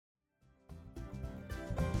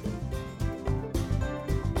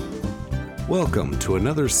Welcome to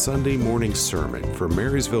another Sunday morning sermon from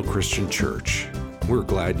Marysville Christian Church. We're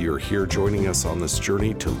glad you're here joining us on this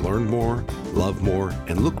journey to learn more, love more,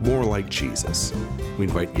 and look more like Jesus. We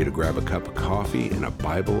invite you to grab a cup of coffee and a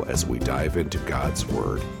Bible as we dive into God's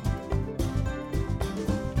Word.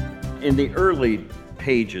 In the early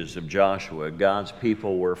pages of Joshua, God's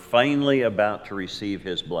people were finally about to receive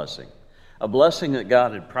his blessing. A blessing that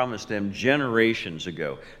God had promised them generations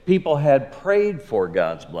ago. People had prayed for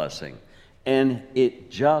God's blessing, and it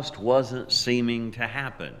just wasn't seeming to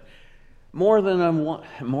happen. More than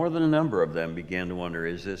a number of them began to wonder,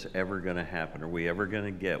 is this ever going to happen? Are we ever going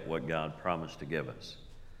to get what God promised to give us?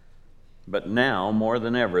 But now, more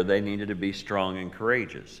than ever, they needed to be strong and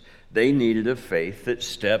courageous. They needed a faith that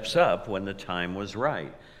steps up when the time was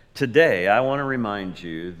right. Today, I want to remind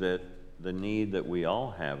you that the need that we all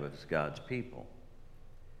have as God's people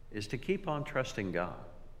is to keep on trusting God.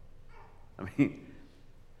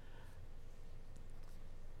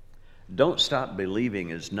 Don't Stop Believing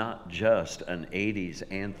is not just an 80s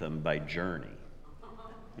anthem by Journey.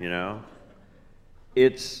 You know?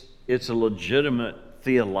 It's a legitimate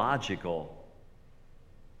theological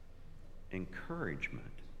encouragement.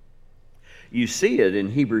 You see it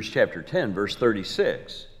in Hebrews chapter 10, verse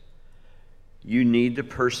 36. You need to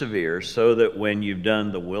persevere so that when you've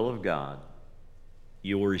done the will of God,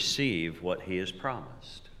 you will receive what he has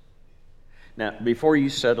promised. Now, before you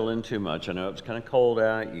settle in too much, I know it's kind of cold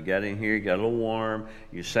out. You got in here, you got a little warm.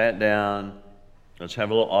 You sat down. Let's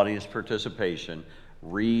have a little audience participation.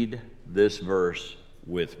 Read this verse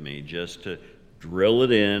with me just to drill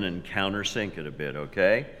it in and countersink it a bit,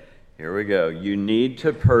 okay? Here we go. You need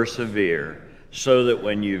to persevere so that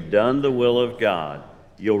when you've done the will of God,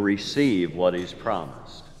 you'll receive what he's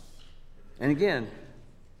promised. And again,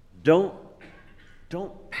 don't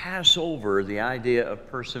pass over the idea of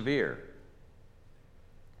persevere.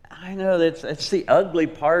 I know that's the ugly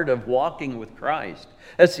part of walking with Christ.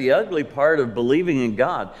 That's the ugly part of believing in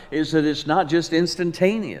God, is that it's not just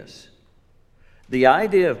instantaneous. The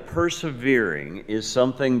idea of persevering is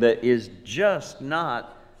something that is just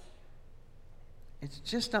not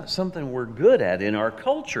something we're good at in our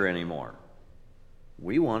culture anymore.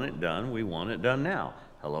 We want it done. We want it done now.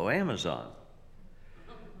 Hello, Amazon.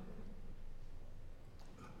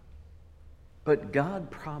 But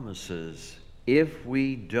God promises, if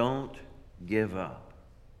we don't give up,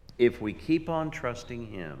 if we keep on trusting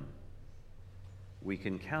him, we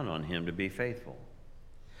can count on him to be faithful.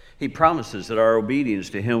 He promises that our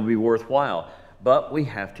obedience to him will be worthwhile, but we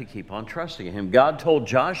have to keep on trusting him. God told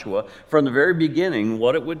Joshua from the very beginning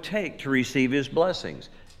what it would take to receive his blessings.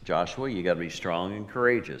 Joshua, you got to be strong and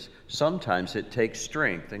courageous. Sometimes it takes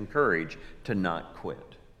strength and courage to not quit.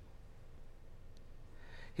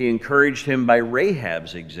 He encouraged him by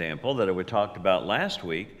Rahab's example that we talked about last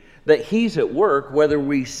week, that he's at work whether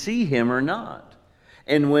we see him or not.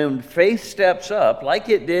 And when faith steps up, like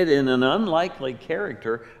it did in an unlikely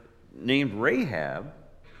character named Rahab,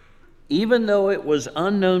 even though it was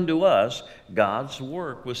unknown to us, God's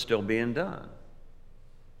work was still being done.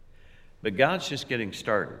 But God's just getting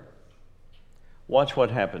started. Watch what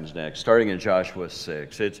happens next, starting in Joshua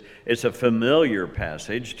 6. It's a familiar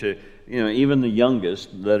passage to even the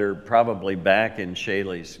youngest that are probably back in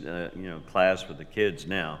Shaylee's class with the kids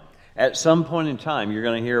now. At some point in time, you're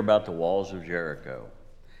going to hear about the walls of Jericho.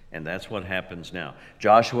 And that's what happens now.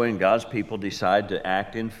 Joshua and God's people decide to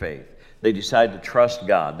act in faith. They decide to trust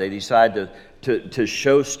God. They decide to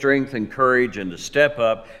show strength and courage and to step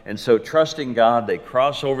up. And so trusting God, they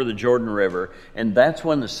cross over the Jordan River. And that's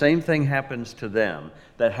when the same thing happens to them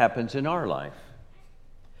that happens in our life.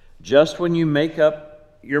 Just when you make up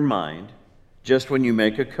your mind, just when you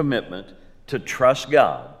make a commitment to trust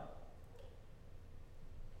God,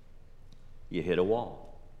 you hit a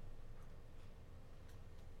wall.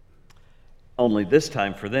 Only this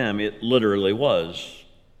time for them, it literally was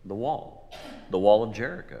the wall of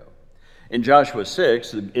Jericho. In Joshua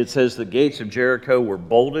 6, it says the gates of Jericho were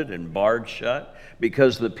bolted and barred shut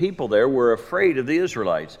because the people there were afraid of the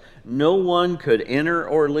Israelites. No one could enter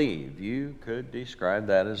or leave. You could describe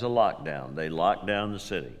that as a lockdown. They locked down the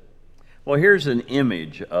city. Well, here's an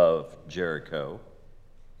image of Jericho.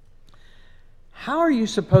 How are you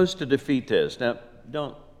supposed to defeat this? Now,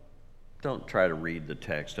 don't try to read the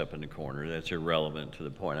text up in the corner. That's irrelevant to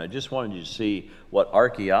the point. I just wanted you to see what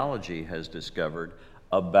archaeology has discovered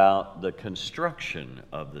about the construction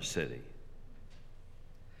of the city.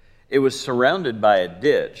 It was surrounded by a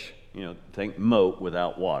ditch, think moat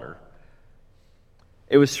without water.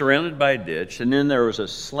 It was surrounded by a ditch, and then there was a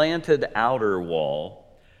slanted outer wall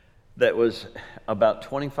that was about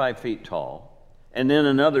 25 feet tall, and then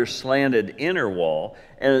another slanted inner wall,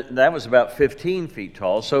 and that was about 15 feet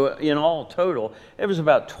tall. So in all total, it was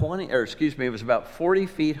about 40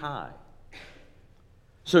 feet high.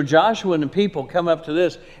 So Joshua and the people come up to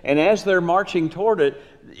this, and as they're marching toward it,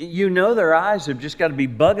 you know their eyes have just got to be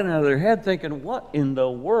bugging out of their head thinking, what in the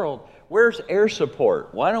world? Where's air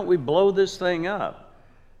support? Why don't we blow this thing up?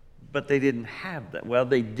 But they didn't have that. Well,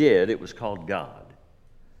 they did. It was called God.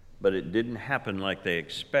 But it didn't happen like they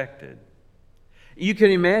expected. You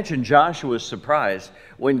can imagine Joshua's surprise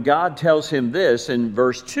when God tells him this in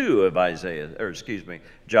verse 2 of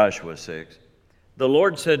Joshua 6. The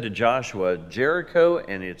Lord said to Joshua, Jericho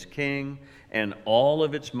and its king and all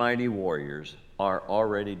of its mighty warriors are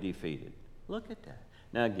already defeated. Look at that.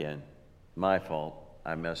 Now again, my fault.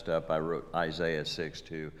 I messed up. I wrote Isaiah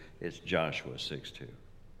 6:2. It's Joshua 6:2.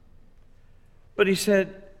 But he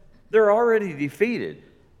said, they're already defeated.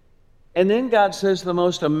 And then God says the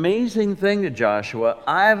most amazing thing to Joshua,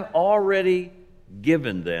 I've already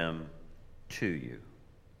given them to you.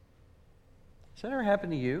 Has that ever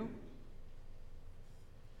happened to you?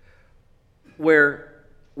 Where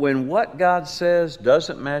when what God says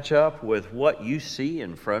doesn't match up with what you see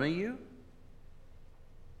in front of you?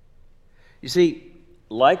 You see,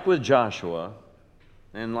 like with Joshua,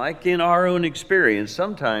 and like in our own experience,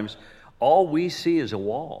 sometimes all we see is a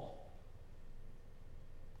wall.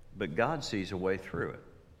 But God sees a way through it.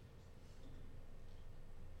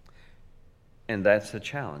 And that's the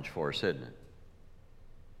challenge for us, isn't it?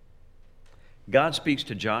 God speaks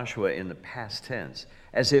to Joshua in the past tense,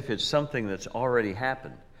 as if it's something that's already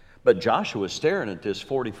happened. But Joshua's staring at this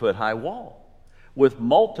 40-foot high wall with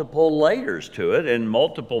multiple layers to it and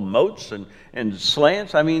multiple moats and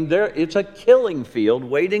slants. I mean, it's a killing field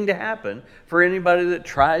waiting to happen for anybody that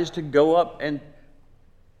tries to go up and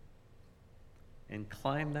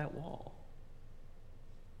climb that wall.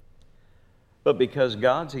 But because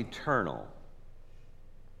God's eternal,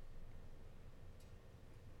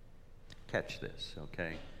 catch this,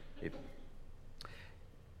 okay?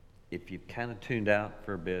 If you've kind of tuned out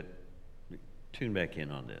for a bit, tune back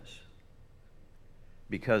in on this.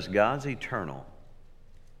 Because God's eternal,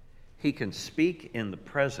 He can speak in the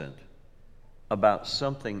present about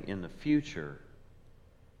something in the future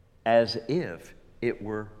as if it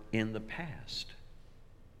were in the past.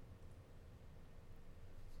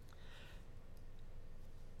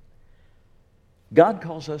 God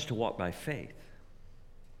calls us to walk by faith.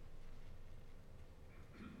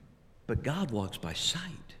 But God walks by sight.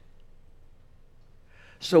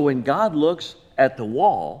 So when God looks at the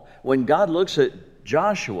wall, when God looks at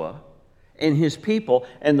Joshua and his people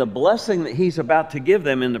and the blessing that He's about to give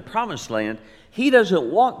them in the promised land, He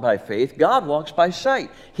doesn't walk by faith. God walks by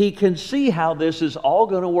sight. He can see how this is all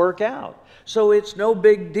going to work out. So it's no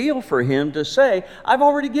big deal for Him to say, I've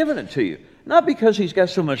already given it to you. Not because He's got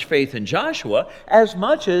so much faith in Joshua, as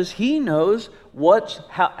much as He knows what's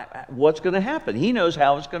going to happen. He knows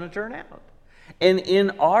how it's going to turn out. And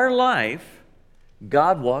in our life,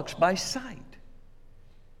 God walks by sight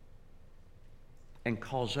and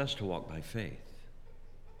calls us to walk by faith.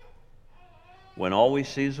 When all we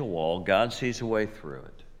see is a wall, God sees a way through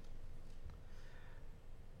it.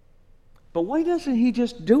 But why doesn't He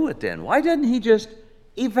just do it then? Why doesn't He just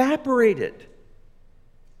evaporate it?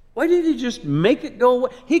 Why did He just make it go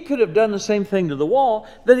away? He could have done the same thing to the wall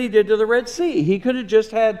that He did to the Red Sea. He could have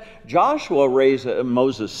just had Joshua raise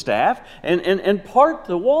Moses' staff and part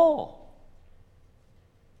the wall.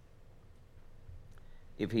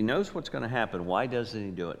 If He knows what's going to happen, why doesn't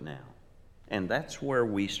He do it now? And that's where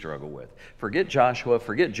we struggle with. Forget Joshua,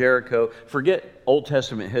 forget Jericho, forget Old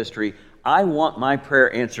Testament history. I want my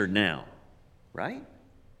prayer answered now, right?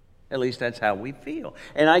 At least that's how we feel.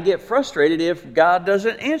 And I get frustrated if God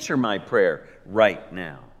doesn't answer my prayer right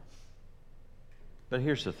now. But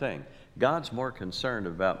here's the thing. God's more concerned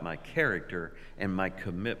about my character and my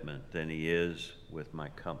commitment than He is with my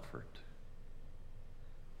comfort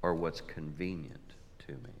or what's convenient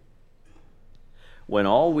to me. When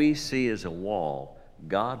all we see is a wall,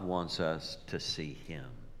 God wants us to see Him.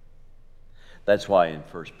 That's why in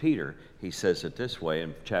 1 Peter, he says it this way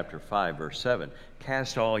in chapter 5, verse 7,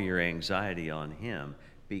 cast all your anxiety on Him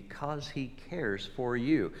because He cares for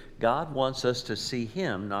you. God wants us to see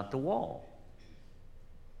Him, not the wall.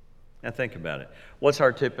 Now think about it. What's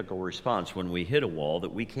our typical response when we hit a wall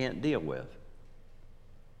that we can't deal with?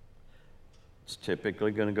 It's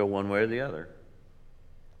typically going to go one way or the other.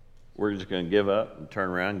 We're just going to give up and turn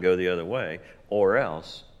around and go the other way, or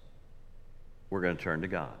else we're going to turn to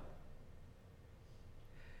God.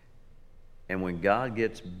 And when God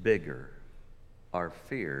gets bigger, our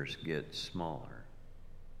fears get smaller.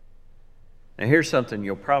 Now here's something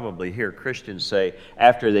you'll probably hear Christians say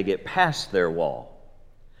after they get past their wall.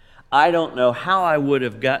 I don't know how I would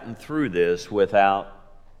have gotten through this without...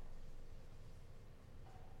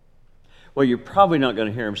 Well, you're probably not going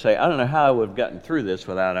to hear them say, I don't know how I would have gotten through this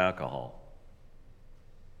without alcohol.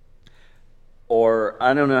 Or,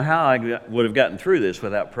 I don't know how I would have gotten through this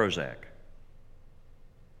without Prozac.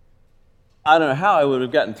 I don't know how I would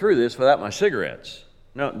have gotten through this without my cigarettes.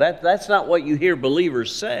 No, that's not what you hear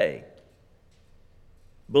believers say.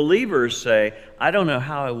 Believers say, I don't know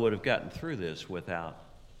how I would have gotten through this without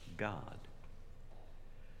God.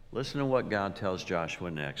 Listen to what God tells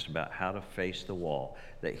Joshua next about how to face the wall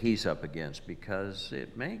that he's up against, because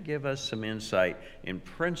it may give us some insight in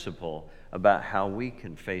principle about how we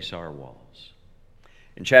can face our walls.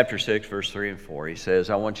 In chapter 6, verse 3 and 4, he says,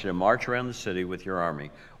 I want you to march around the city with your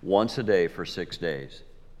army once a day for 6 days.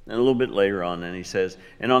 And a little bit later on, then he says,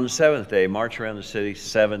 and on the 7th day, march around the city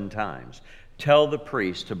 7 times. Tell the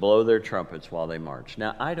priests to blow their trumpets while they march.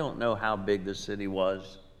 Now, I don't know how big the city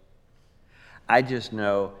was. I just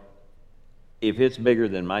know if it's bigger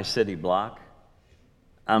than my city block,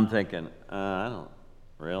 I'm thinking, I don't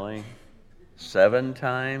really. 7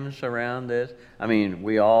 times around this? I mean,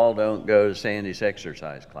 we all don't go to Sandy's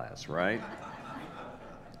exercise class, right?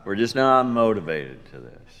 We're just not motivated to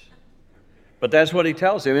this. But that's what he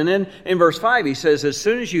tells him. And then in verse 5, he says, as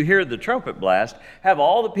soon as you hear the trumpet blast, have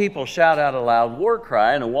all the people shout out a loud war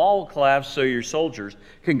cry, and a wall will collapse so your soldiers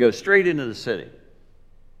can go straight into the city.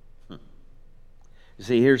 You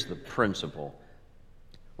see, here's the principle.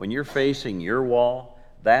 When you're facing your wall,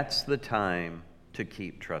 that's the time to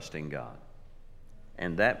keep trusting God.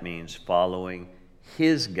 And that means following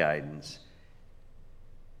His guidance,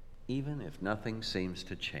 even if nothing seems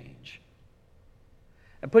to change.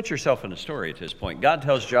 And put yourself in a story at this point. God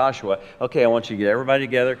tells Joshua, okay, I want you to get everybody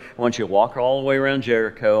together. I want you to walk all the way around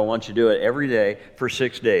Jericho. I want you to do it every day for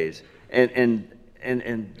 6 days.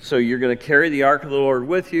 And so you're going to carry the ark of the Lord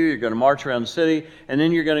with you. You're going to march around the city. And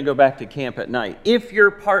then you're going to go back to camp at night. If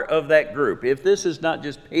you're part of that group, if this is not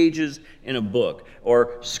just pages in a book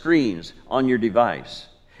or screens on your device,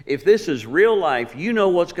 if this is real life, you know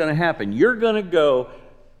what's going to happen. You're going to go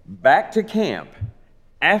back to camp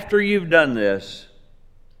after you've done this.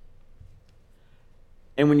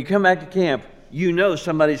 And when you come back to camp, you know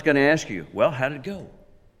somebody's going to ask you, well, how did it go?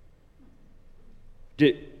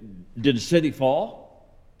 Did the city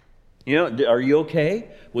fall? You know, are you okay?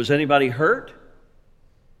 Was anybody hurt?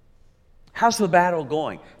 How's the battle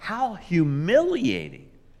going? How humiliating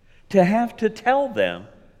to have to tell them,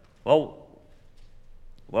 well,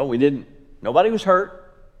 we didn't, nobody was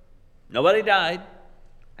hurt, nobody died.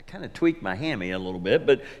 I kind of tweaked my hammy a little bit,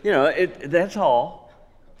 but, you know, that's all.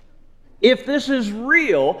 If this is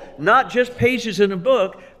real, not just pages in a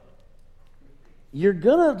book, you're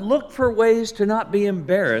going to look for ways to not be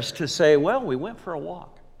embarrassed to say, well, we went for a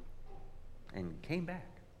walk and came back.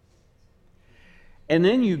 And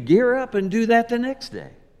then you gear up and do that the next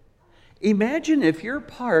day. Imagine if you're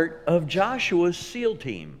part of Joshua's SEAL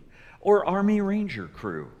team or Army Ranger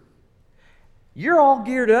crew. You're all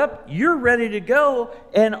geared up, you're ready to go,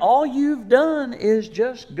 and all you've done is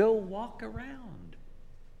just go walk around.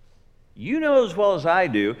 You know as well as I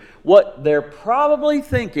do, what they're probably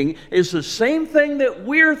thinking is the same thing that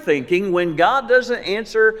we're thinking when God doesn't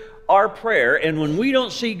answer our prayer and when we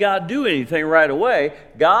don't see God do anything right away.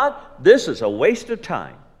 God, this is a waste of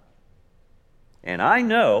time. And I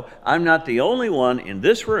know I'm not the only one in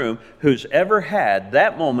this room who's ever had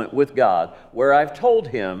that moment with God where I've told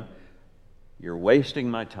Him, you're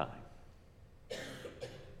wasting my time.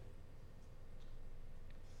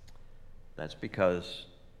 That's because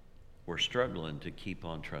we're struggling to keep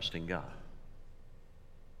on trusting God.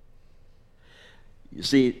 You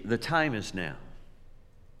see, the time is now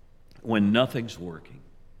when nothing's working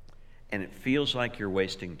and it feels like you're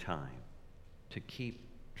wasting time to keep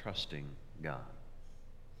trusting God.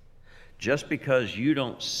 Just because you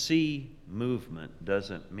don't see movement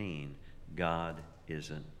doesn't mean God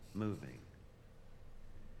isn't moving.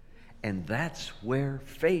 And that's where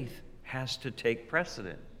faith has to take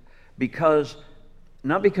precedent.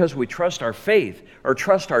 Not because we trust our faith or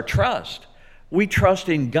trust our trust. We trust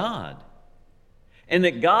in God. And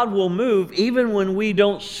that God will move even when we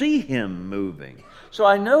don't see Him moving. So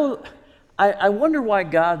I wonder why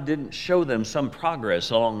God didn't show them some progress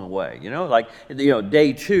along the way. You know, like,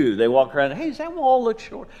 day 2, they walk around, hey, does that wall look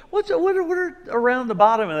short? What are around the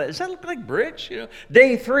bottom of that? Does that look like bricks?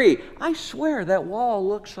 Day 3, I swear that wall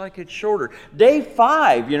looks like it's shorter. Day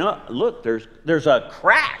 5, look, there's a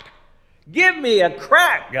crack. Give me a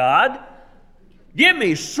crack, God. Give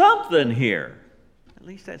me something here. At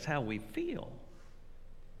least that's how we feel.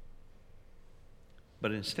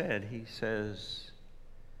 But instead, he says,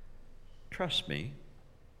 trust me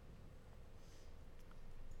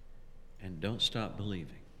and don't stop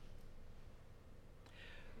believing.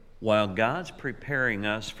 While God's preparing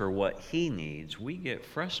us for what He needs, we get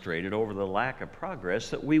frustrated over the lack of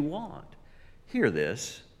progress that we want. Hear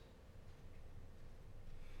this.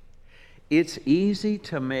 It's easy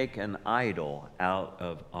to make an idol out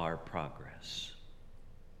of our progress,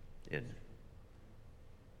 isn't it?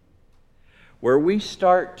 Where we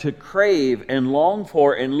start to crave and long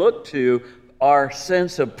for and look to our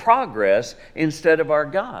sense of progress instead of our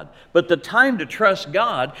God. But the time to trust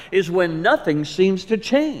God is when nothing seems to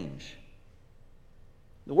change.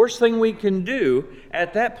 The worst thing we can do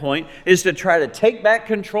at that point is to try to take back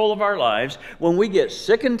control of our lives when we get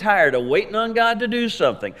sick and tired of waiting on God to do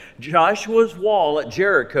something. Joshua's wall at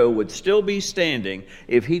Jericho would still be standing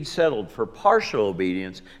if he'd settled for partial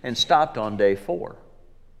obedience and stopped on day 4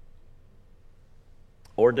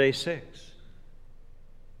 or day 6.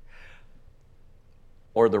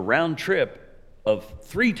 Or the round trip of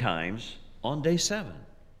 3 times on day 7.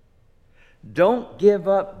 Don't give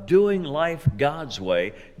up doing life God's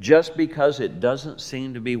way just because it doesn't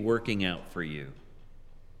seem to be working out for you.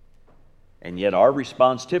 And yet our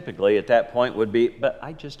response typically at that point would be, but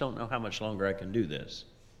I just don't know how much longer I can do this.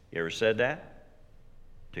 You ever said that?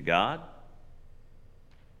 To God?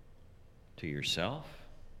 To yourself?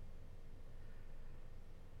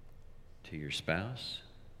 To your spouse?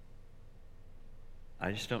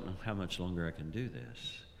 I just don't know how much longer I can do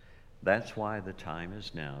this. That's why the time is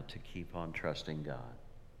now to keep on trusting God.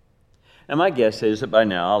 And my guess is that by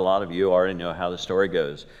now, a lot of you already know how the story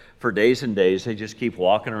goes. For days and days, they just keep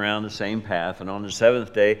walking around the same path. And on the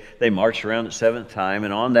 7th day, they marched around the 7th time.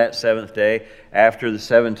 And on that 7th day, after the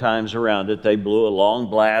 7 times around it, they blew a long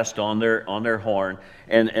blast on their horn.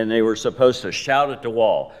 And they were supposed to shout at the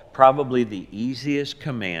wall. Probably the easiest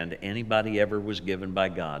command anybody ever was given by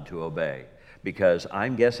God to obey. Because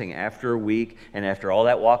I'm guessing after a week and after all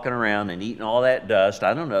that walking around and eating all that dust,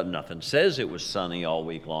 I don't know, nothing says it was sunny all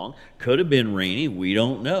week long. Could have been rainy, we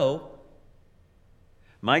don't know.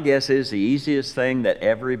 My guess is the easiest thing that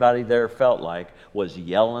everybody there felt like was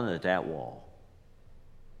yelling at that wall.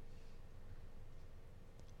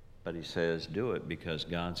 But he says, do it because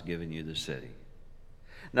God's given you the city.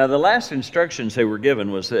 Now, the last instructions they were given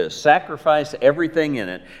was this: sacrifice everything in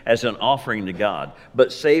it as an offering to God,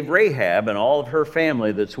 but save Rahab and all of her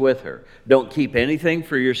family that's with her. Don't keep anything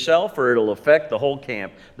for yourself or it'll affect the whole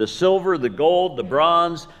camp. The silver, the gold, the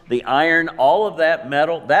bronze, the iron, all of that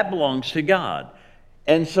metal, that belongs to God.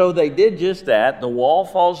 And so they did just that. The wall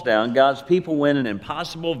falls down. God's people win an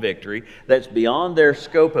impossible victory that's beyond their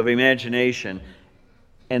scope of imagination.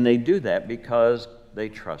 And they do that because they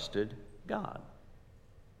trusted God.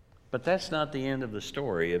 But that's not the end of the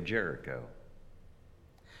story of Jericho.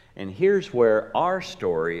 And here's where our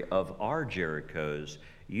story of our Jerichos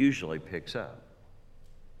usually picks up.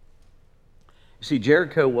 See,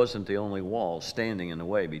 Jericho wasn't the only wall standing in the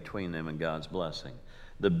way between them and God's blessing.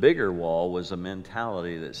 The bigger wall was a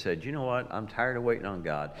mentality that said, you know what, I'm tired of waiting on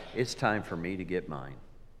God. It's time for me to get mine.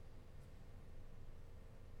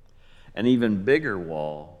 An even bigger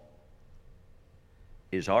wall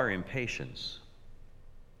is our impatience.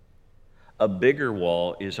 A bigger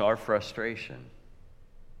wall is our frustration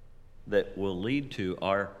that will lead to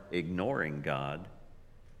our ignoring God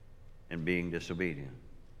and being disobedient.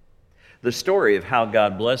 The story of how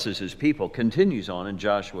God blesses His people continues on in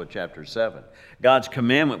Joshua chapter 7. God's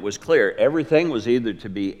commandment was clear. Everything was either to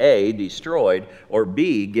be A, destroyed, or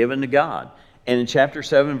B, given to God. And in chapter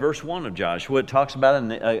 7, verse 1 of Joshua, it talks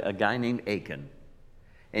about a guy named Achan.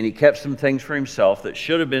 And he kept some things for himself that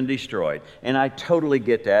should have been destroyed. And I totally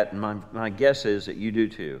get that, and my guess is that you do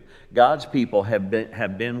too. God's people have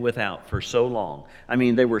been without for so long. I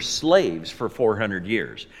mean, they were slaves for 400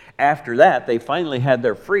 years. After that, they finally had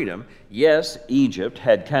their freedom. Yes, Egypt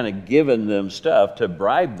had kind of given them stuff to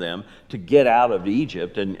bribe them to get out of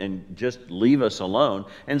Egypt and just leave us alone.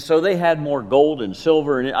 And so they had more gold and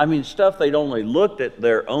silver, and stuff they'd only looked at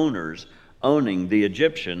their owners owning, the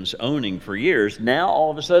Egyptians owning for years. Now all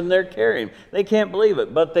of a sudden they're carrying. They can't believe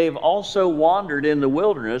it. But they've also wandered in the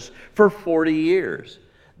wilderness for 40 years.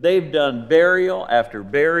 They've done burial after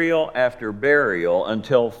burial after burial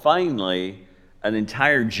until finally an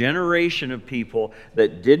entire generation of people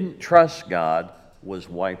that didn't trust God was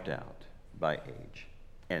wiped out by age.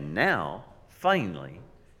 And now, finally,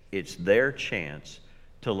 it's their chance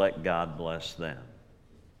to let God bless them.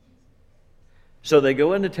 So they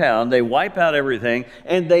go into town, they wipe out everything,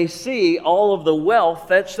 and they see all of the wealth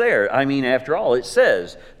that's there. I mean, after all, it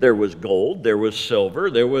says there was gold, there was silver,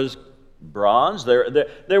 there was bronze.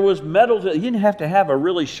 There was metal. You didn't have to have a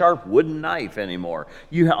really sharp wooden knife anymore.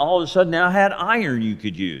 You all of a sudden now had iron you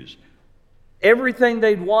could use. Everything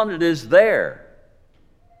they'd wanted is there.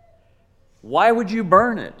 Why would you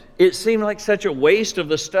burn it? It seemed like such a waste of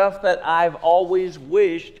the stuff that I've always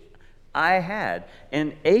wished I had.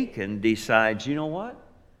 And Achan decides, you know what?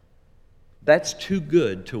 That's too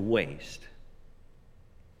good to waste.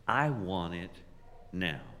 I want it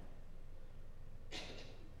now.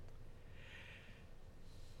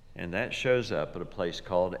 And that shows up at a place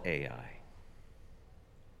called Ai.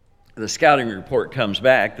 The scouting report comes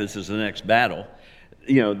back. This is the next battle.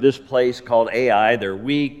 This place called Ai, they're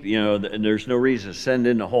weak. And there's no reason to send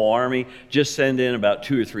in the whole army. Just send in about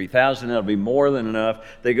 2,000 or 3,000. That'll be more than enough.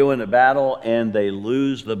 They go into battle and they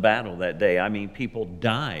lose the battle that day. I mean, people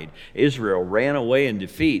died. Israel ran away in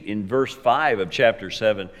defeat. In verse 5 of chapter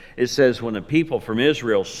 7, it says, when the people from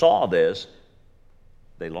Israel saw this,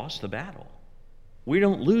 they lost the battle. We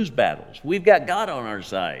don't lose battles. We've got God on our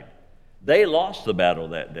side. They lost the battle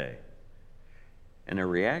that day. And their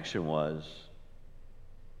reaction was,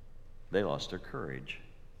 they lost their courage.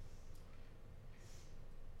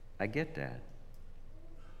 I get that.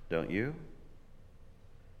 Don't you?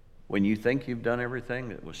 When you think you've done everything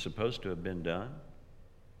that was supposed to have been done,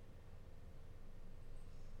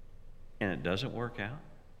 and it doesn't work out,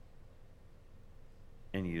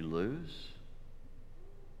 and you lose.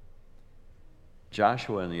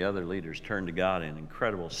 Joshua and the other leaders turned to God in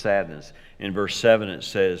incredible sadness. In verse 7 it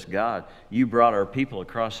says, God, you brought our people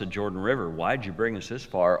across the Jordan River. Why'd you bring us this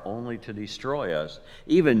far only to destroy us?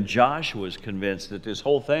 Even Joshua was convinced that this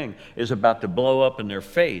whole thing is about to blow up in their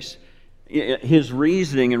face. His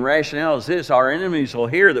reasoning and rationale is this: our enemies will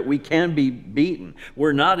hear that we can be beaten.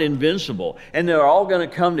 We're not invincible. And they're all going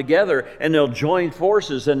to come together and they'll join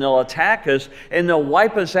forces and they'll attack us and they'll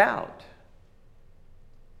wipe us out.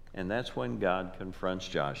 And that's when God confronts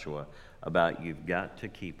Joshua about, you've got to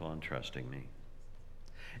keep on trusting me.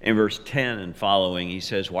 In verse 10 and following, he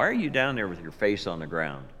says, why are you down there with your face on the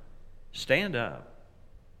ground? Stand up.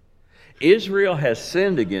 Israel has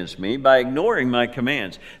sinned against me by ignoring my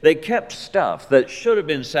commands. They kept stuff that should have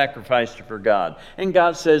been sacrificed for God. And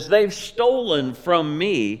God says, they've stolen from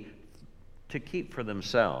me to keep for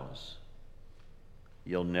themselves.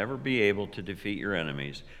 You'll never be able to defeat your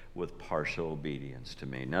enemies with partial obedience to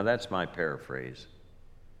me. Now that's my paraphrase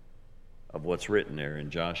of what's written there in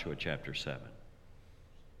Joshua chapter 7.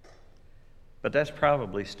 But that's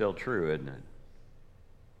probably still true, isn't it?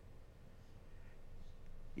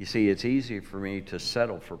 You see, it's easy for me to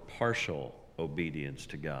settle for partial obedience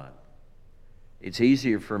to God. It's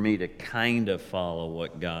easier for me to kind of follow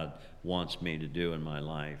what God wants me to do in my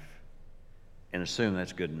life and assume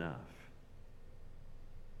that's good enough.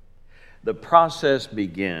 The process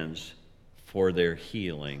begins for their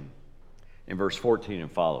healing in verse 14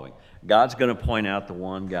 and following. God's going to point out the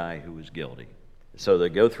one guy who was guilty. So they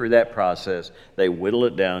go through that process. They whittle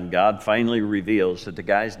it down. God finally reveals that the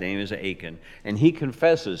guy's name is Achan, and he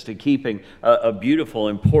confesses to keeping a beautiful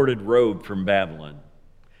imported robe from Babylon.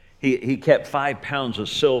 He kept 5 pounds of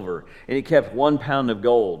silver, and he kept 1 pound of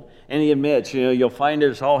gold. And he admits, you'll find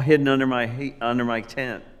it's all hidden under my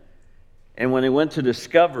tent. And when he went to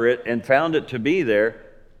discover it and found it to be there,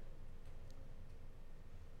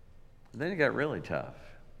 then it got really tough.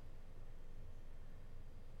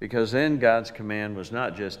 Because then God's command was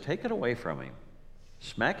not just take it away from him,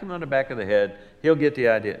 smack him on the back of the head, he'll get the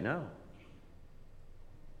idea. No.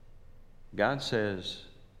 God says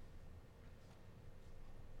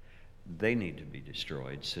they need to be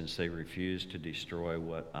destroyed since they refused to destroy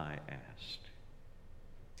what I asked.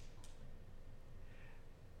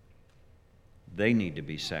 They need to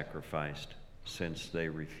be sacrificed since they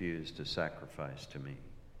refuse to sacrifice to me.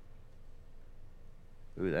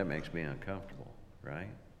 Ooh, that makes me uncomfortable, right?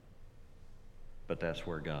 But that's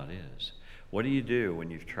where God is. What do you do when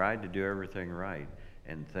you've tried to do everything right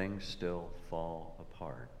and things still fall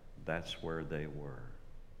apart? That's where they were.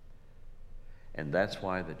 And that's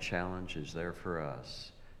why the challenge is there for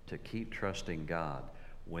us to keep trusting God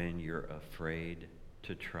when you're afraid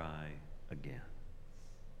to try again.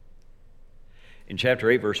 In chapter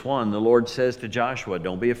 8, verse 1, the Lord says to Joshua,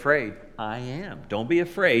 don't be afraid. I am. Don't be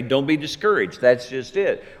afraid. Don't be discouraged. That's just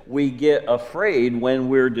it. We get afraid when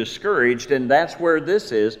we're discouraged, and that's where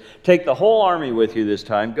this is. Take the whole army with you this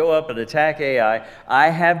time. Go up and attack Ai. I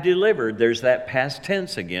have delivered. There's that past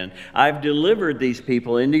tense again. I've delivered these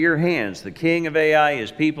people into your hands. The king of Ai,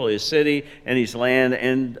 his people, his city, and his land.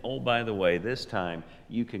 And, oh, by the way, this time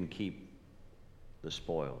you can keep the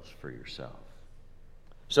spoils for yourself.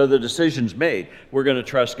 So the decision's made. We're going to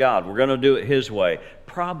trust God. We're going to do it His way,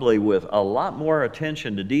 probably with a lot more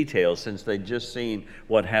attention to detail since they'd just seen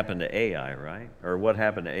what happened to Ai, right? Or what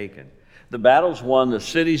happened to Achan. The battle's won, the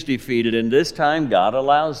city's defeated, and this time God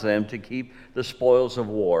allows them to keep the spoils of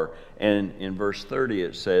war. And in verse 30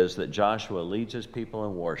 it says that Joshua leads his people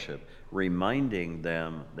in worship, reminding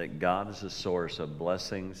them that God is the source of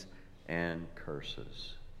blessings and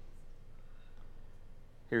curses.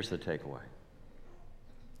 Here's the takeaway.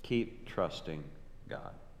 Keep trusting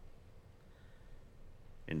God.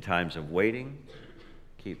 In times of waiting,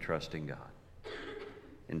 keep trusting God.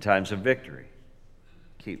 In times of victory,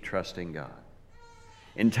 keep trusting God.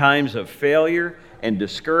 In times of failure and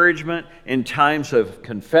discouragement, in times of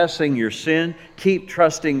confessing your sin, keep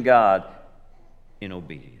trusting God in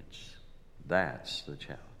obedience. That's the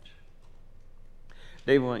challenge.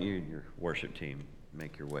 Dave, why don't you and your worship team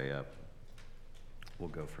make your way up? We'll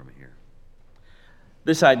go from here.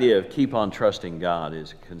 This idea of keep on trusting God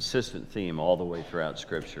is a consistent theme all the way throughout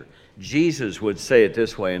Scripture. Jesus would say it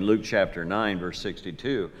this way in Luke chapter 9, verse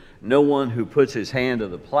 62, "No one who puts his hand to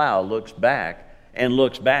the plow looks back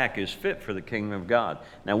is fit for the kingdom of God."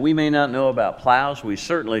 Now, we may not know about plows. We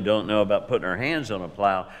certainly don't know about putting our hands on a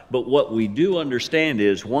plow. But what we do understand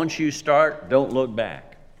is once you start, don't look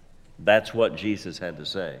back. That's what Jesus had to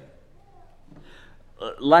say.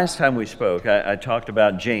 Last time we spoke, I talked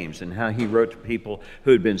about James and how he wrote to people who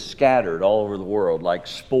had been scattered all over the world like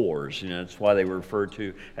spores. That's why they were referred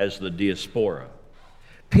to as the diaspora.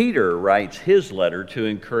 Peter writes his letter to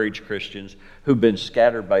encourage Christians who've been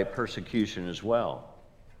scattered by persecution as well.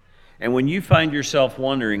 And when you find yourself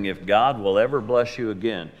wondering if God will ever bless you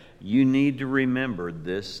again, you need to remember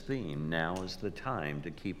this theme. Now is the time to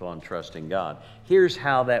keep on trusting God. Here's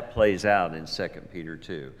how that plays out in 2 Peter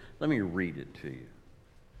 2. Let me read it to you.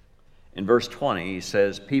 In verse 20, he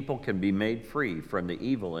says, people can be made free from the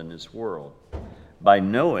evil in this world by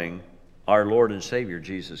knowing our Lord and Savior,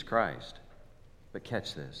 Jesus Christ. But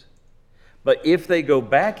catch this. But if they go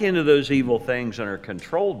back into those evil things and are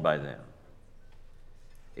controlled by them,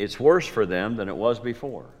 it's worse for them than it was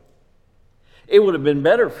before. It would have been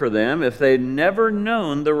better for them if they'd never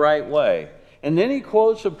known the right way. And then he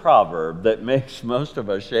quotes a proverb that makes most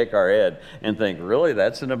of us shake our head and think, really,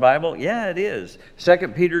 that's in the Bible? Yeah, it is.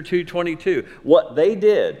 2 Peter 2:22. What they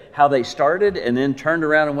did, how they started and then turned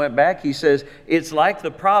around and went back, he says, it's like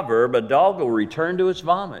the proverb, a dog will return to its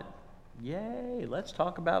vomit. Yay, let's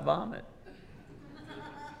talk about vomit.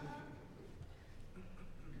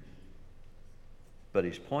 But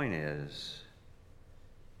his point is,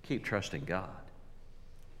 keep trusting God.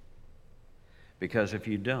 Because if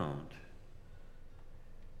you don't,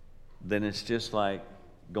 then it's just like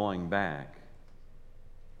going back,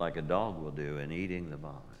 like a dog will do, and eating the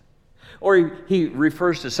vomit. Or he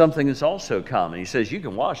refers to something that's also common. He says, you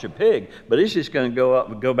can wash a pig, but it's just going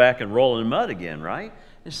to go back and roll in mud again, right?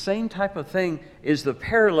 The same type of thing is the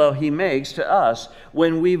parallel he makes to us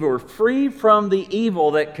when we were free from the evil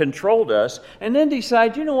that controlled us and then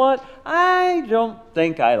decide, you know what, I don't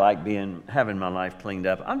think I like having my life cleaned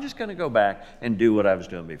up. I'm just going to go back and do what I was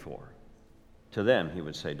doing before. To them, he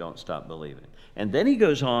would say, don't stop believing. And then he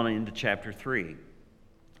goes on into chapter 3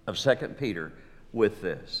 of 2 Peter with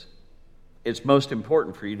this. It's most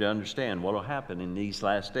important for you to understand what will happen in these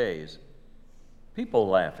last days. People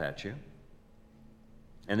will laugh at you.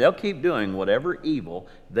 And they'll keep doing whatever evil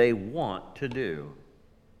they want to do.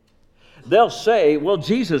 They'll say, well,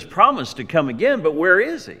 Jesus promised to come again, but where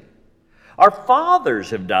is he? Our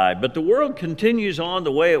fathers have died, but the world continues on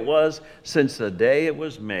the way it was since the day it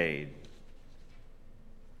was made.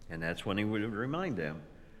 And that's when he would remind them,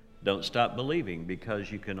 don't stop believing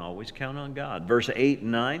because you can always count on God. Verse 8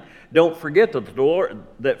 and 9, don't forget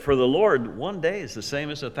that for the Lord, one day is the same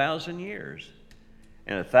as 1,000 years.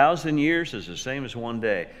 And 1,000 years is the same as one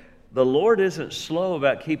day. The Lord isn't slow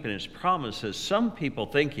about keeping his promises. Some people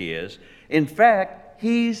think he is. In fact,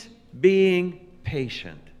 he's being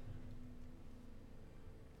patient.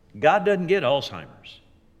 God doesn't get Alzheimer's.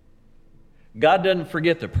 God doesn't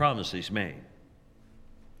forget the promise he's made.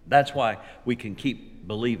 That's why we can keep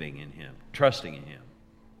believing in him, trusting in him.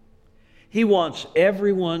 He wants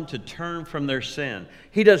everyone to turn from their sin.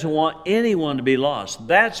 He doesn't want anyone to be lost.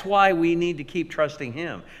 That's why we need to keep trusting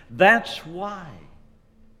him. That's why.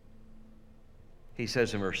 He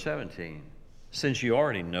says in verse 17, since you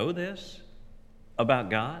already know this about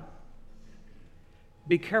God,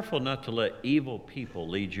 be careful not to let evil people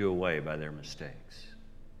lead you away by their mistakes.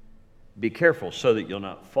 Be careful so that you'll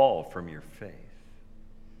not fall from your faith.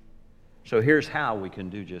 So here's how we can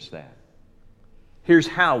do just that. Here's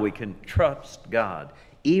how we can trust God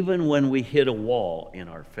even when we hit a wall in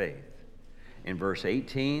our faith. in verse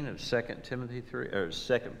 18 of 2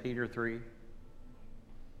 Peter 3,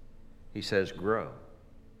 he says, grow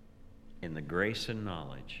in the grace and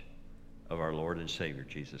knowledge of our Lord and Savior,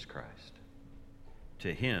 Jesus Christ.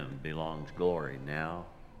 To him belongs glory now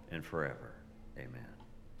and forever. Amen.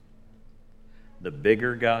 The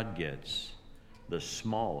bigger God gets, the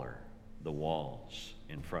smaller the walls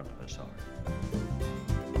in front of us are.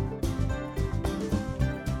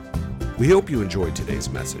 We hope you enjoyed today's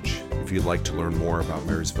message. If you'd like to learn more about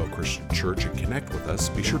Marysville Christian Church and connect with us,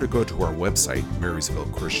 be sure to go to our website,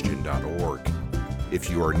 marysvillechristian.org. If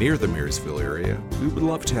you are near the Marysville area, we would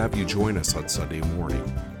love to have you join us on Sunday morning.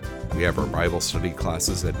 We have our Bible study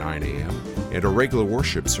classes at 9 a.m., and our regular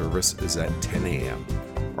worship service is at 10 a.m.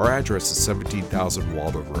 Our address is 17,000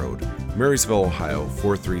 Waldorf Road, Marysville, Ohio,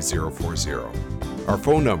 43040. Our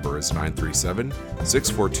phone number is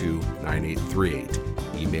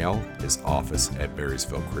 937-642-9838. Email is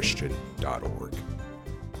office@marysvillechristian.org.